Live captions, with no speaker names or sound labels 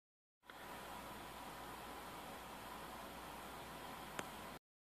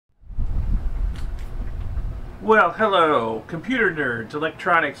Well, hello, computer nerds,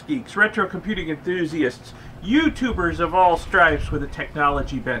 electronics geeks, retro computing enthusiasts, YouTubers of all stripes with a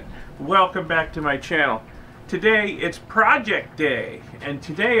technology bent. Welcome back to my channel. Today it's project day, and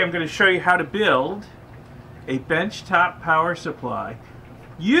today I'm going to show you how to build a benchtop power supply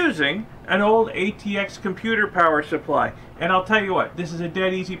using an old ATX computer power supply. And I'll tell you what, this is a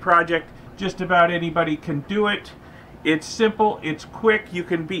dead easy project. Just about anybody can do it. It's simple, it's quick. You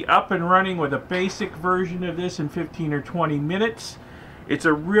can be up and running with a basic version of this in 15 or 20 minutes. It's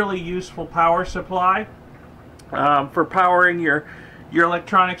a really useful power supply for powering your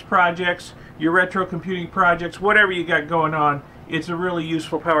electronics projects, your retro computing projects, whatever you got going on. It's a really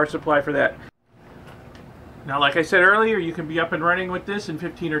useful power supply for that. Now, like I said earlier, you can be up and running with this in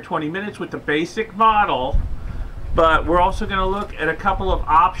 15 or 20 minutes with the basic model. But we're also going to look at a couple of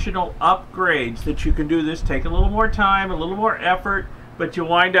optional upgrades that you can do. This take a little more time, a little more effort, but you'll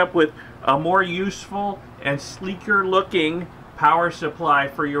wind up with a more useful and sleeker looking power supply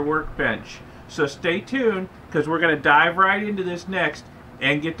for your workbench. So stay tuned, because we're going to dive right into this next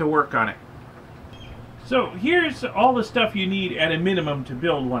and get to work on it. So here's all the stuff you need at a minimum to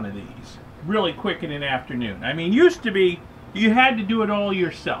build one of these really quick in an afternoon. I mean, used to be you had to do it all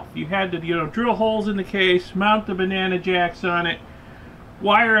yourself. You had to, drill holes in the case, mount the banana jacks on it,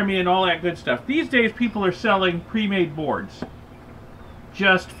 wire them in, all that good stuff. These days, people are selling pre-made boards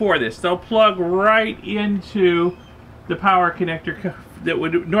just for this. They'll plug right into the power connector that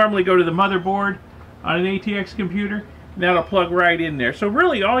would normally go to the motherboard on an ATX computer. And that'll plug right in there. So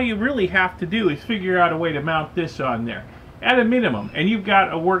really, all you really have to do is figure out a way to mount this on there at a minimum, and you've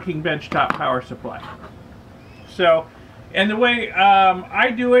got a working benchtop power supply. So. And the way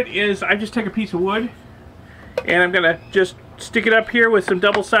I do it is I just take a piece of wood and I'm going to just stick it up here with some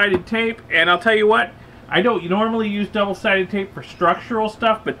double-sided tape. And I'll tell you what, I don't normally use double-sided tape for structural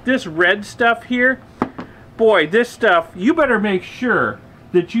stuff, but this red stuff here, boy, this stuff, you better make sure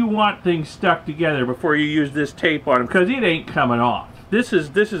that you want things stuck together before you use this tape on them, because it ain't coming off. This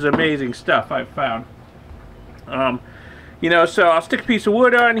is amazing stuff I've found. So I'll stick a piece of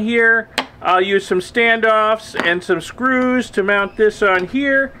wood on here. I'll use some standoffs and some screws to mount this on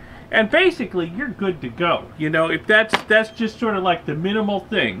here, and basically you're good to go. If that's just sort of like the minimal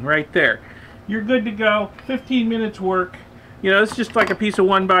thing right there, you're good to go. 15 minutes work. It's just like a piece of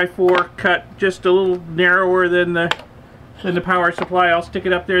 1x4 cut just a little narrower than the power supply. I'll stick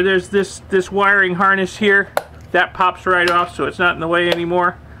it up there. There's this wiring harness here that pops right off, so it's not in the way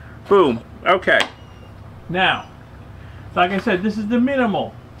anymore. Boom. Okay. Now, like I said, this is the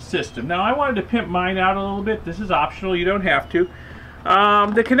minimal system. Now, I wanted to pimp mine out a little bit. This is optional, you don't have to.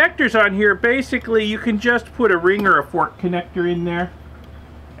 The connectors on here, basically you can just put a ring or a fork connector in there,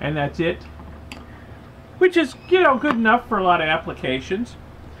 and that's it, which is good enough for a lot of applications.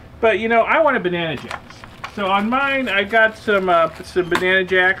 But I wanted banana jacks, so on mine I got some banana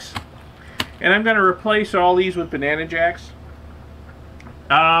jacks, and I'm going to replace all these with banana jacks.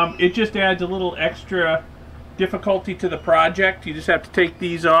 It just adds a little extra difficulty to the project. You just have to take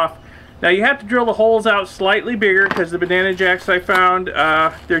these off. Now you have to drill the holes out slightly bigger, because the banana jacks I found,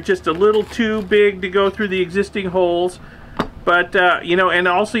 they're just a little too big to go through the existing holes. But and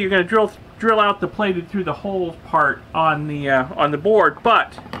also you're going to drill out the plated through the holes part on the board.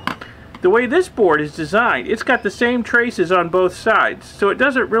 But the way this board is designed, it's got the same traces on both sides, so it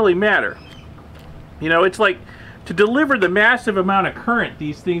doesn't really matter. It's like, to deliver the massive amount of current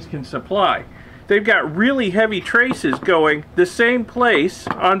these things can supply, they've got really heavy traces going the same place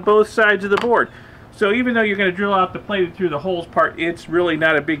on both sides of the board. So even though you're going to drill out the plated through the holes part, it's really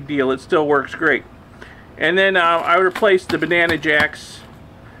not a big deal. It still works great. And then I replaced the banana jacks.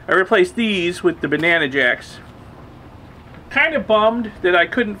 I replaced these with the banana jacks. Kind of bummed that I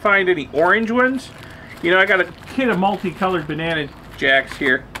couldn't find any orange ones. I got a kit of multicolored banana jacks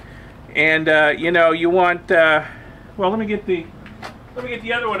here. And you want, well, let me get the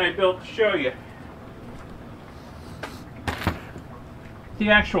other one I built to show you. The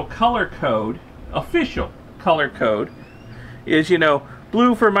actual color code, official color code, is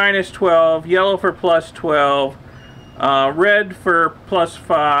blue for -12, yellow for +12, red for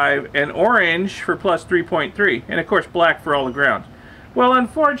 +5, and orange for +3.3, and of course black for all the grounds. Well,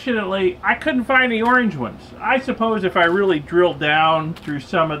 unfortunately, I couldn't find any orange ones. I suppose if I really drilled down through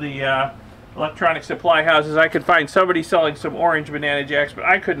some of the electronic supply houses, I could find somebody selling some orange banana jacks, but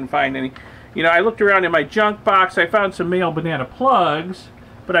I couldn't find any. I looked around in my junk box. I found some male banana plugs,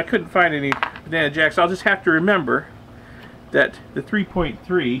 but I couldn't find any banana jacks. I'll just have to remember that the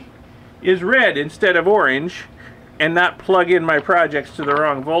 3.3 is red instead of orange, and not plug in my projects to the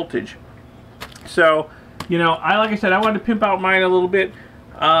wrong voltage. So, like I said, I wanted to pimp out mine a little bit.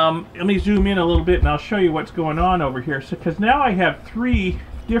 Let me zoom in a little bit and I'll show you what's going on over here. So, because now I have 3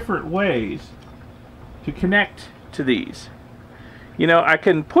 different ways to connect to these. You know, I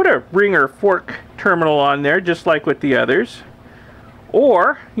can put a ring or fork terminal on there just like with the others.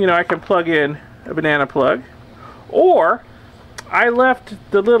 Or, you know, I can plug in a banana plug. Or, I left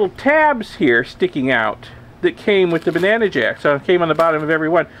the little tabs here sticking out that came with the banana jack. So it came on the bottom of every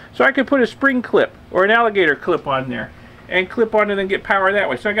one. So I could put a spring clip or an alligator clip on there and clip on it and get power that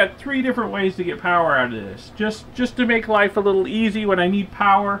way. So I got 3 different ways to get power out of this. Just to make life a little easy when I need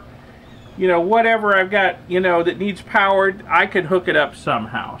power. You know, whatever I've got, you know, that needs powered, I can hook it up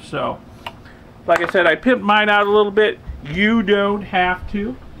somehow. So, like I said, I pimped mine out a little bit. You don't have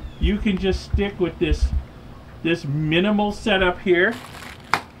to. You can just stick with this minimal setup here,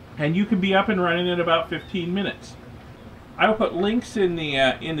 and you can be up and running in about 15 minutes. I will put links in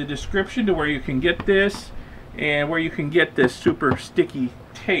the description to where you can get this and where you can get this super sticky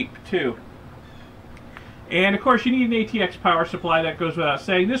tape too. And of course you need an ATX power supply, that goes without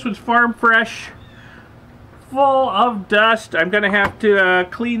saying. This one's farm fresh, full of dust. I'm going to have to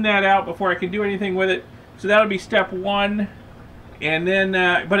clean that out before I can do anything with it. So that'll be step 1. And then,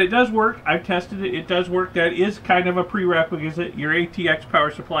 but it does work. I've tested it. It does work. That is kind of a prerequisite. Your ATX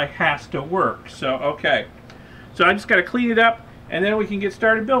power supply has to work. So, okay. So I just got to clean it up, and then we can get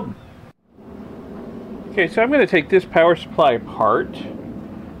started building. Okay, so I'm going to take this power supply apart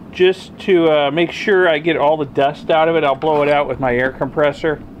just to make sure I get all the dust out of it. I'll blow it out with my air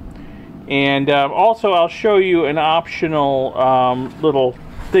compressor. And also I'll show you an optional little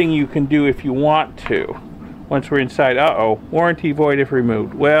thing you can do if you want to. Once we're inside. Uh-oh, warranty void if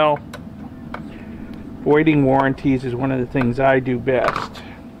removed. Well, voiding warranties is one of the things I do best.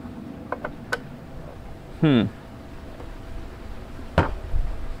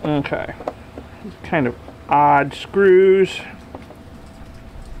 Okay. Kind of odd screws.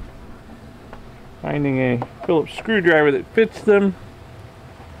 Finding a Phillips screwdriver that fits them.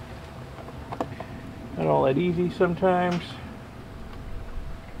 Not all that easy sometimes.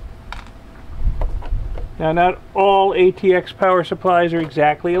 Now, not all ATX power supplies are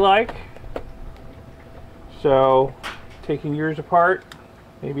exactly alike. So, taking yours apart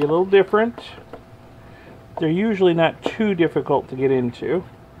may be a little different. They're usually not too difficult to get into.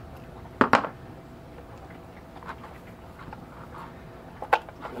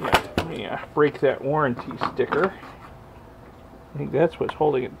 Break that warranty sticker. I think that's what's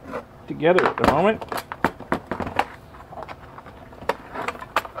holding it together at the moment.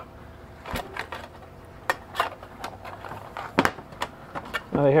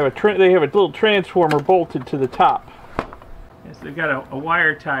 Now they have a little transformer bolted to the top. Yes, they've got a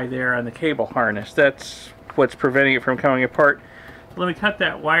wire tie there on the cable harness. That's what's preventing it from coming apart. So let me cut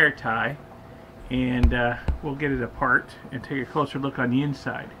that wire tie, and we'll get it apart and take a closer look on the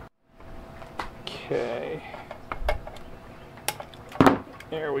inside. Okay,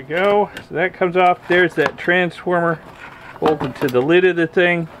 there we go. So that comes off. There's that transformer bolted to the lid of the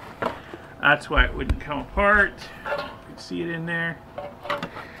thing. That's why it wouldn't come apart. You can see it in there.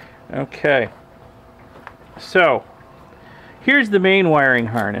 Okay, so here's the main wiring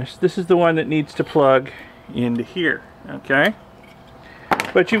harness. This is the one that needs to plug into here. Okay,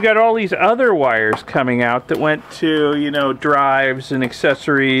 but you've got all these other wires coming out that went to, you know, drives and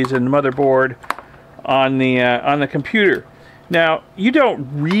accessories and motherboard on the computer. Now, you don't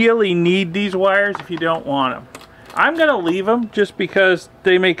really need these wires if you don't want them. I'm going to leave them just because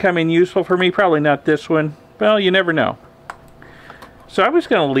they may come in useful for me. Probably not this one. Well, you never know. So I'm just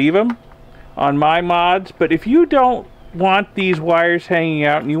going to leave them on my mods. But if you don't want these wires hanging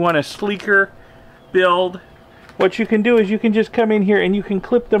out and you want a sleeker build, what you can do is you can just come in here and you can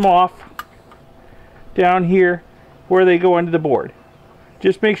clip them off down here where they go into the board.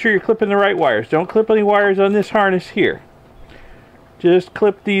 Just make sure you're clipping the right wires. Don't clip any wires on this harness here. Just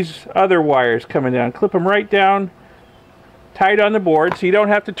clip these other wires coming down. Clip them right down, tight on the board, so you don't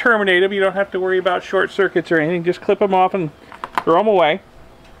have to terminate them. You don't have to worry about short circuits or anything. Just clip them off and throw them away.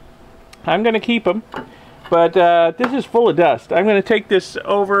 I'm going to keep them, but this is full of dust. I'm going to take this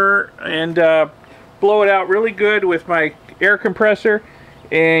over and blow it out really good with my air compressor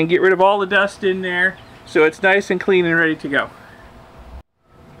and get rid of all the dust in there so it's nice and clean and ready to go.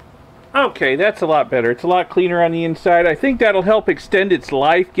 Okay, that's a lot better. It's a lot cleaner on the inside. I think that'll help extend its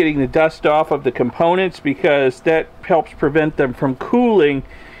life, getting the dust off of the components, because that helps prevent them from cooling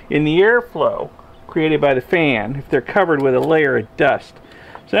in the airflow created by the fan if they're covered with a layer of dust.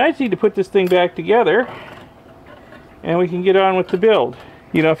 So I just need to put this thing back together and we can get on with the build.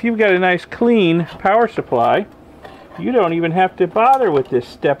 You know, if you've got a nice clean power supply, you don't even have to bother with this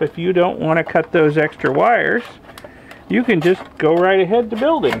step if you don't want to cut those extra wires. you can just go right ahead to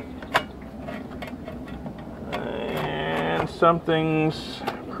building. And something's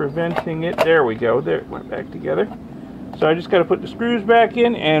preventing it. There we go. There, it went back together. So I just got to put the screws back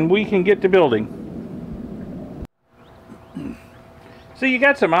in and we can get to building. So you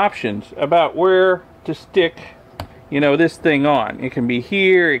got some options about where to stick, you know, this thing on. It can be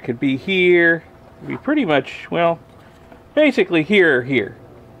here, it could be here. It could be pretty much, well, basically here or here.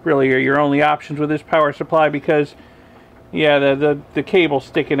 Really are your only options with this power supply because, yeah, the cable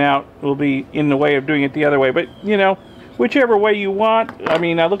sticking out will be in the way of doing it the other way. But, you know, whichever way you want. I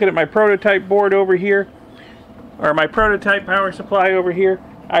mean, I'm looking at my prototype board over here, or my prototype power supply over here.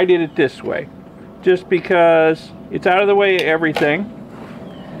 I did it this way, just because it's out of the way of everything.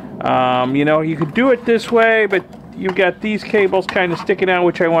 You know, you could do it this way, but you've got these cables kind of sticking out,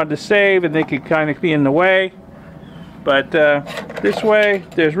 which I wanted to save, and they could kind of be in the way. But this way,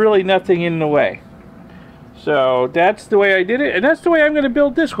 there's really nothing in the way. So that's the way I did it, and that's the way I'm going to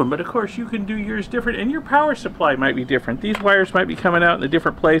build this one. But of course, you can do yours different, and your power supply might be different. These wires might be coming out in a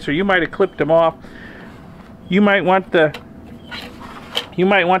different place, or you might have clipped them off. You might want the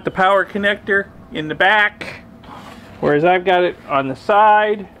power connector in the back, whereas I've got it on the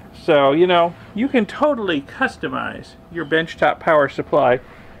side. So, you know, you can totally customize your benchtop power supply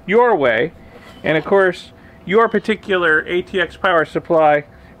your way. And of course, your particular ATX power supply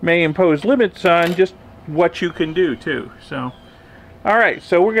may impose limits on just what you can do too. So, alright,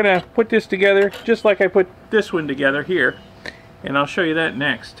 so we're going to put this together just like I put this one together here. And I'll show you that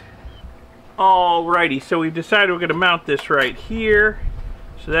next. Alrighty, so we've decided we're going to mount this right here.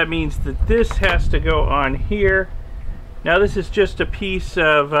 So that means that this has to go on here. Now this is just a piece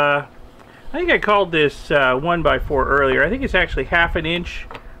of, I think I called this 1x4 earlier. I think it's actually 1/2 inch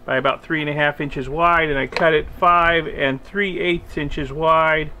by about 3.5 inches wide, and I cut it 5 3/8 inches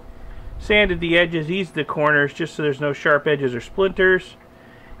wide. Sanded the edges, eased the corners just so there's no sharp edges or splinters.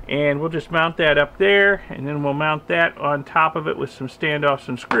 And we'll just mount that up there, and then we'll mount that on top of it with some standoffs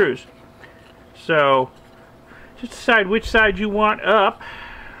and screws. So just decide which side you want up.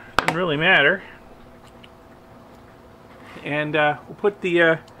 Doesn't really matter. And we'll put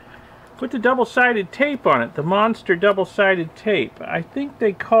the double-sided tape on it, the monster double-sided tape. I think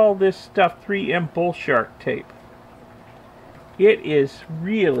they call this stuff 3M bull shark tape. It is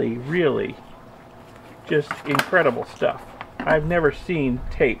really, really just incredible stuff. I've never seen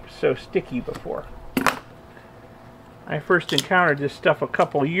tape so sticky before. I first encountered this stuff a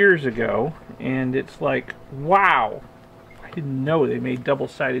couple years ago, and it's like, wow! I didn't know they made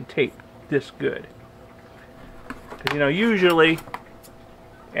double-sided tape this good. You know, usually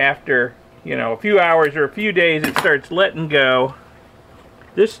after, you know, a few hours or a few days it starts letting go.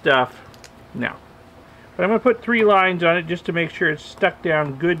 This stuff, no. But I'm going to put 3 lines on it just to make sure it's stuck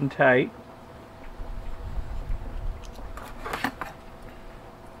down good and tight.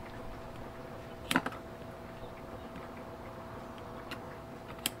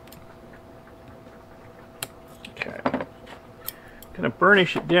 Okay. Going to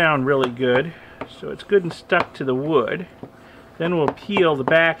burnish it down really good, so it's good and stuck to the wood. Then we'll peel the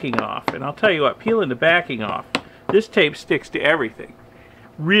backing off. And I'll tell you what, peeling the backing off, this tape sticks to everything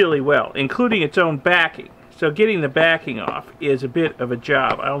really well, including its own backing. So getting the backing off is a bit of a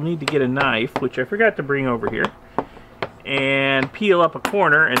job. I'll need to get a knife, which I forgot to bring over here, and peel up a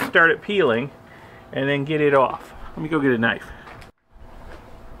corner and start it peeling, and then get it off. Let me go get a knife.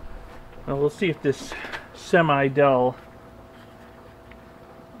 Well, we'll see if this semi-dull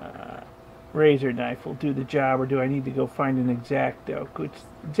razor knife will do the job, or do I need to go find an X-Acto?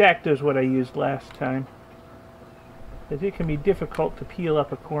 X-Acto is what I used last time. Because it can be difficult to peel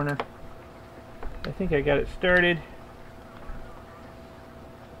up a corner. I think I got it started.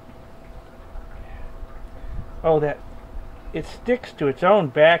 Oh, that it sticks to its own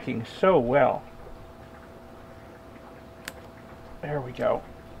backing so well. There we go.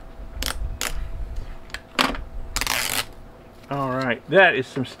 Alright, that is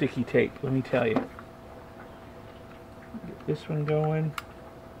some sticky tape, let me tell you. Get this one going.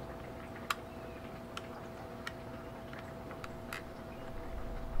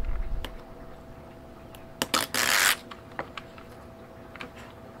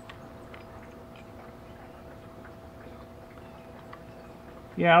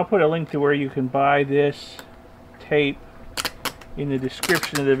 Yeah, I'll put a link to where you can buy this tape in the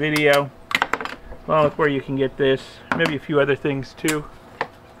description of the video, along with where you can get this, maybe a few other things too.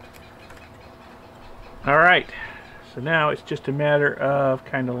 Alright, so now it's just a matter of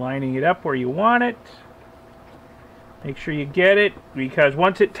kind of lining it up where you want it. Make sure you get it, because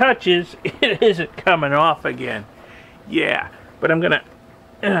once it touches, it isn't coming off again. Yeah, but I'm going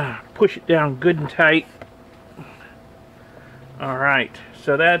to push it down good and tight. Alright,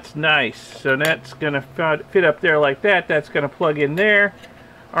 so that's nice. So that's going to fit up there like that. That's going to plug in there.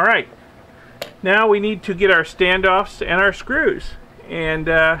 Alright, now we need to get our standoffs and our screws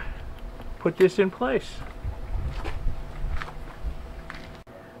and put this in place.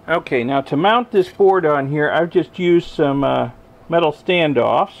 Okay, now to mount this board on here, I've just used some metal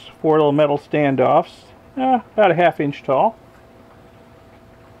standoffs, 4 little metal standoffs, about a ½ inch tall.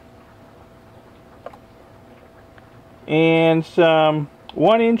 And some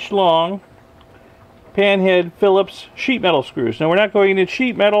 1-inch long panhead Phillips sheet metal screws. Now we're not going into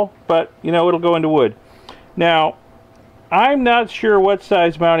sheet metal, but you know, it'll go into wood. Now I'm not sure what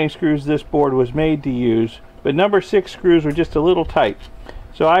size mounting screws this board was made to use, but number 6 screws were just a little tight.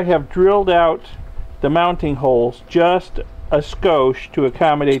 So I have drilled out the mounting holes just a skosh to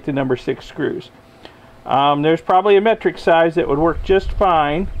accommodate the number 6 screws. There's probably a metric size that would work just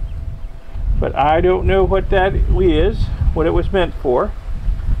fine, but I don't know what that is, what it was meant for.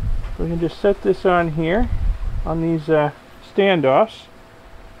 We can just set this on here, on these standoffs,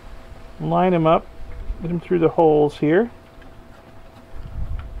 line them up, get them through the holes here.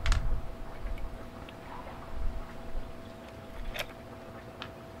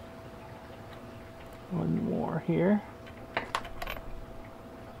 One more here.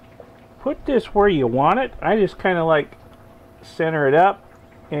 Put this where you want it. I just kind of like center it up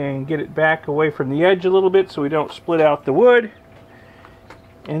and get it back away from the edge a little bit so we don't split out the wood.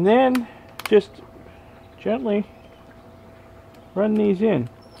 And then just gently run these in.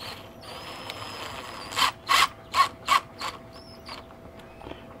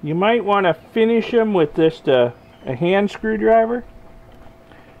 You might want to finish them with just a hand screwdriver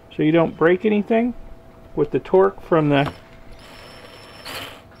so you don't break anything with the torque from the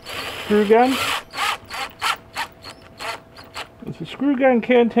screw gun. The screw gun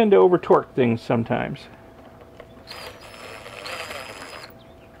can tend to over torque things sometimes.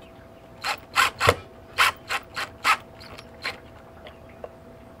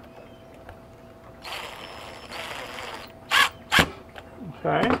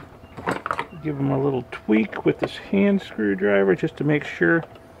 Okay, give them a little tweak with this hand screwdriver just to make sure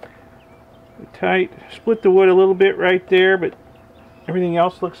they're tight. Split the wood a little bit right there, but everything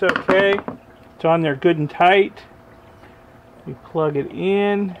else looks okay. It's on there good and tight. We plug it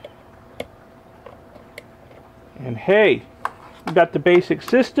in, and hey, you got the basic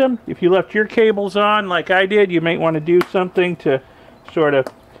system. If you left your cables on like I did, you might want to do something to sort of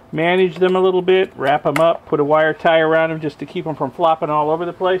manage them a little bit, wrap them up, put a wire tie around them just to keep them from flopping all over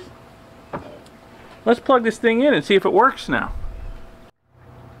the place. Let's plug this thing in and see if it works now.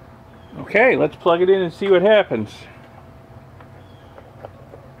 Okay, let's plug it in and see what happens.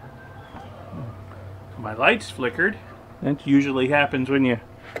 My lights flickered. That usually happens when you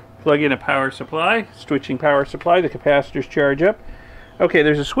plug in a power supply. Switching power supply, the capacitors charge up. Okay,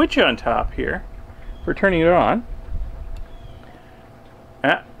 there's a switch on top here for turning it on.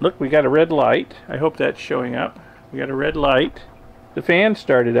 Look, we got a red light. I hope that's showing up. We got a red light. The fan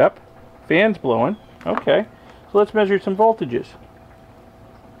started up. Fan's blowing. Okay, so let's measure some voltages.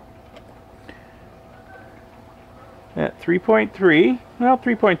 At 3.3, well,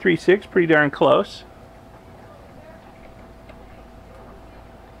 3.36, pretty darn close.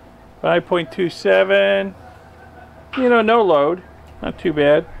 5.27, you know, no load, not too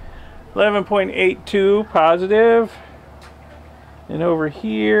bad. 11.82 positive, and over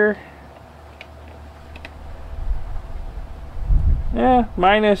here,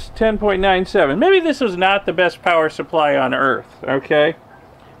 minus 10.97. Maybe this was not the best power supply on earth, okay?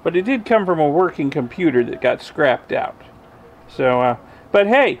 But it did come from a working computer that got scrapped out. So, but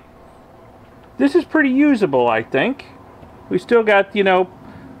hey, this is pretty usable, I think. We still got, you know,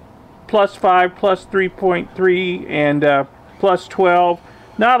 +5, +3.3, and +12.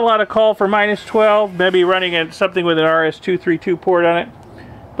 Not a lot of call for -12. Maybe running at something with an RS-232 port on it,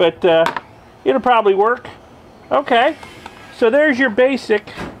 but it'll probably work. Okay, so there's your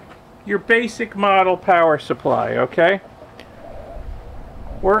basic model power supply. Okay,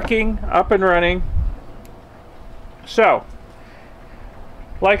 working, up and running. So,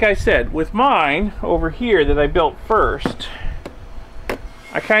 like I said, with mine over here that I built first,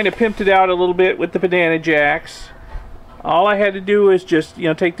 I kind of pimped it out a little bit with the banana jacks. All I had to do is just, you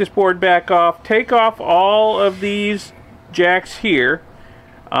know, take this board back off, take off all of these jacks here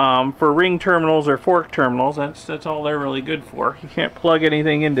for ring terminals or fork terminals. That's all they're really good for. You can't plug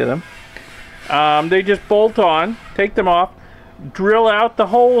anything into them. They just bolt on, take them off, drill out the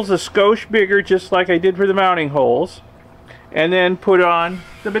holes a skosh bigger, just like I did for the mounting holes, and then put on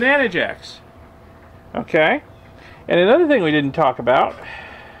the banana jacks. Okay? And another thing we didn't talk about,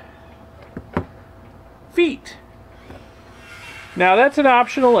 feet. Now that's an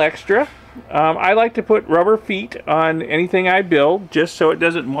optional extra. I like to put rubber feet on anything I build just so it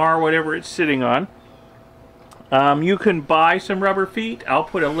doesn't mar whatever it's sitting on. You can buy some rubber feet. I'll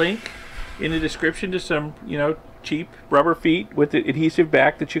put a link in the description to some, cheap rubber feet with the adhesive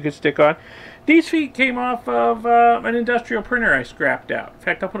back that you can stick on. These feet came off of an industrial printer I scrapped out. In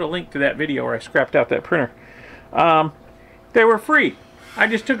fact, I'll put a link to that video where I scrapped out that printer. They were free. I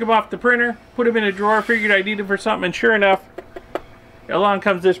just took them off the printer, put them in a drawer, figured I needed them for something, and sure enough, along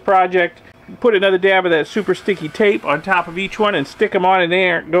comes this project. Put another dab of that super sticky tape on top of each one and stick them on, and they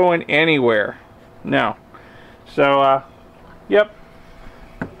aren't going anywhere. No. So, yep.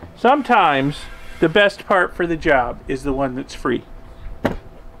 Sometimes the best part for the job is the one that's free.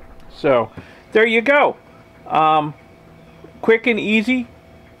 So, there you go. Quick and easy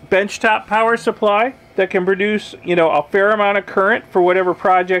benchtop power supply that can produce, a fair amount of current for whatever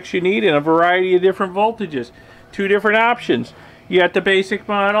projects you need in a variety of different voltages. 2 different options. You got the basic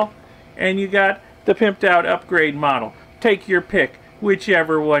model and you got the pimped out upgrade model. Take your pick,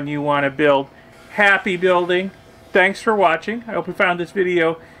 whichever one you want to build. Happy building. Thanks for watching. I hope you found this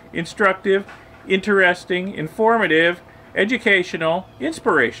video instructive, interesting, informative, educational,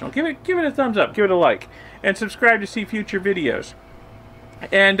 inspirational. Give it a thumbs up, give it a like, and subscribe to see future videos.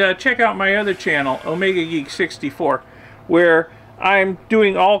 And check out my other channel, Omega Geek 64, where I'm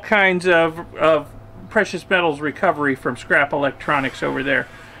doing all kinds of precious metals recovery from scrap electronics over there.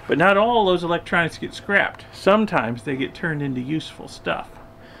 But not all those electronics get scrapped. Sometimes they get turned into useful stuff.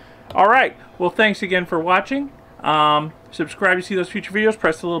 Alright, well thanks again for watching. Subscribe to see those future videos.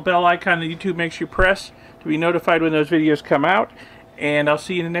 Press the little bell icon that YouTube makes you press to be notified when those videos come out. And I'll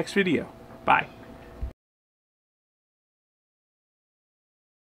see you in the next video. Bye.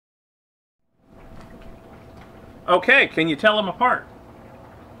 Okay, can you tell them apart?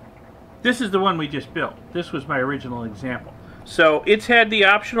 This is the one we just built. This was my original example. So it's had the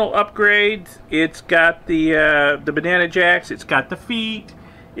optional upgrades. It's got the banana jacks. It's got the feet.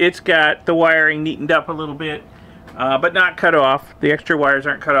 It's got the wiring neatened up a little bit, but not cut off. The extra wires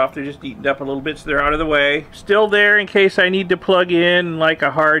aren't cut off. They're just neatened up a little bit so they're out of the way. Still there in case I need to plug in like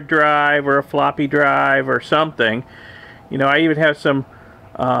a hard drive or a floppy drive or something. I even have some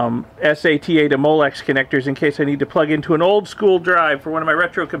SATA to Molex connectors in case I need to plug into an old school drive for one of my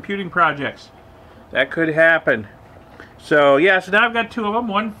retro computing projects. That could happen. So yeah, so now I've got 2 of them,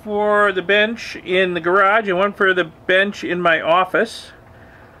 one for the bench in the garage and one for the bench in my office.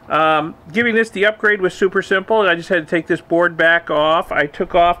 Giving this the upgrade was super simple. I just had to take this board back off. I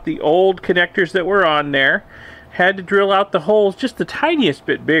took off the old connectors that were on there, had to drill out the holes just the tiniest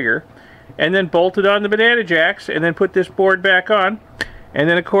bit bigger, and then bolted on the banana jacks and then put this board back on. And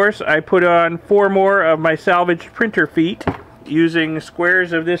then of course I put on 4 more of my salvaged printer feet using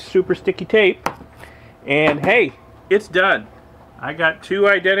squares of this super sticky tape. And hey, it's done. I got 2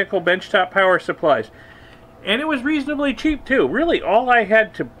 identical benchtop power supplies. And it was reasonably cheap too. Really all I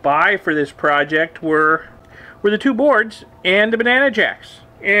had to buy for this project were the 2 boards and the banana jacks.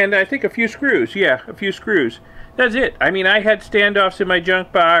 And I think a few screws. Yeah, a few screws. That's it. I mean, I had standoffs in my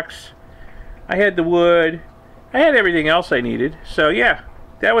junk box. I had the wood. I had everything else I needed. So yeah,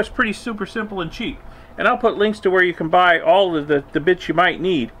 that was pretty super simple and cheap. And I'll put links to where you can buy all of the bits you might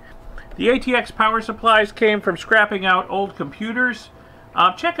need. The ATX power supplies came from scrapping out old computers.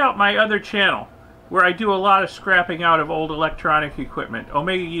 Check out my other channel where I do a lot of scrapping out of old electronic equipment,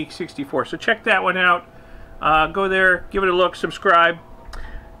 Omega Geek 64. So check that one out. Go there, give it a look, subscribe.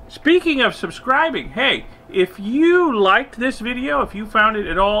 Speaking of subscribing, hey, if you liked this video, if you found it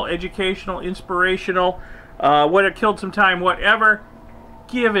at all educational, inspirational, would have killed some time, whatever,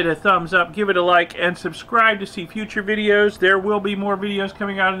 give it a thumbs up, give it a like, and subscribe to see future videos. There will be more videos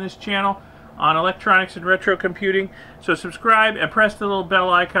coming out on this channel on electronics and retro computing. So subscribe and press the little bell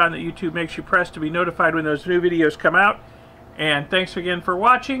icon that YouTube makes you press to be notified when those new videos come out. And thanks again for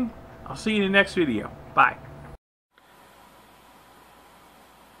watching. I'll see you in the next video. Bye.